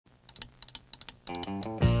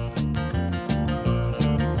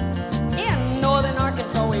In northern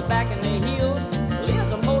Arkansas, way back in the hills,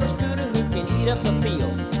 lives a motor scooter who can eat up the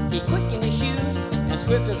field. He's quick in his shoes and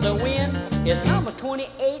swift as the wind. His number's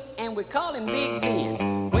 28 and we call him Big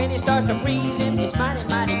Ben. When he starts to breezing, it's mighty,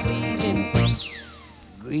 mighty pleasing.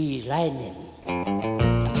 Grease lightning.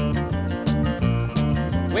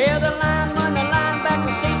 Well, the lineman, the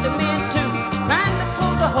linebacker, safety men too, trying to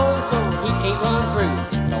close a hole so he can't run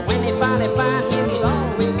through. But when they finally find him, he's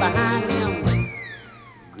always behind them.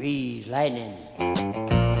 Grease lightning.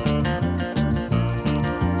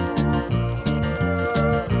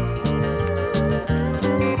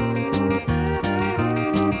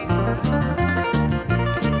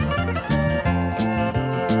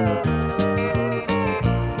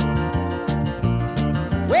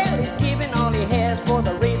 Well, he's giving all he has for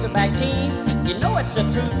the Razorback team. You know it's the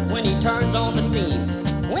truth when he turns on the steam.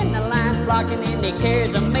 When the line's blocking and he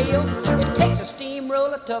carries a mail, it takes a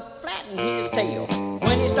steamroller to flatten his tail.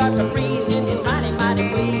 When he starts to breezing, it's mighty, mighty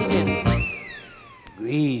pleasing.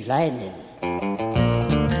 Grease lightning.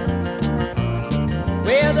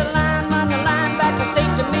 Well, the lineman, the linebacker,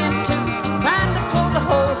 safety men too, trying to close a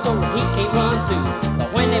hole so he can't run through.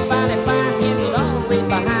 But when they finally find him, he's always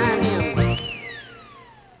behind him.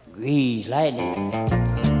 Grease lightning.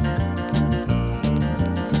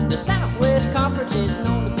 The Southwest Conference is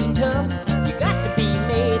known to be tough. You got to be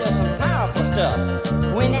made of some powerful stuff.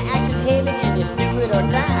 When the action's heavy and it's do it or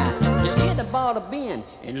die, just get the ball to bend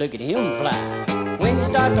and look at him fly. When you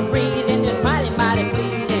start to breeze in this mighty, mighty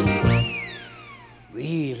pleasing.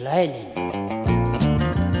 Grease lightning.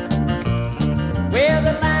 Well,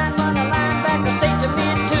 the lineman, the linebacker, safety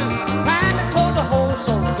men too, trying to close a hole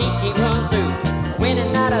so he can't run through. When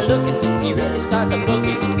he's not a looking, he really starts to book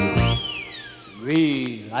it.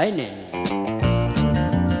 Grease lightning.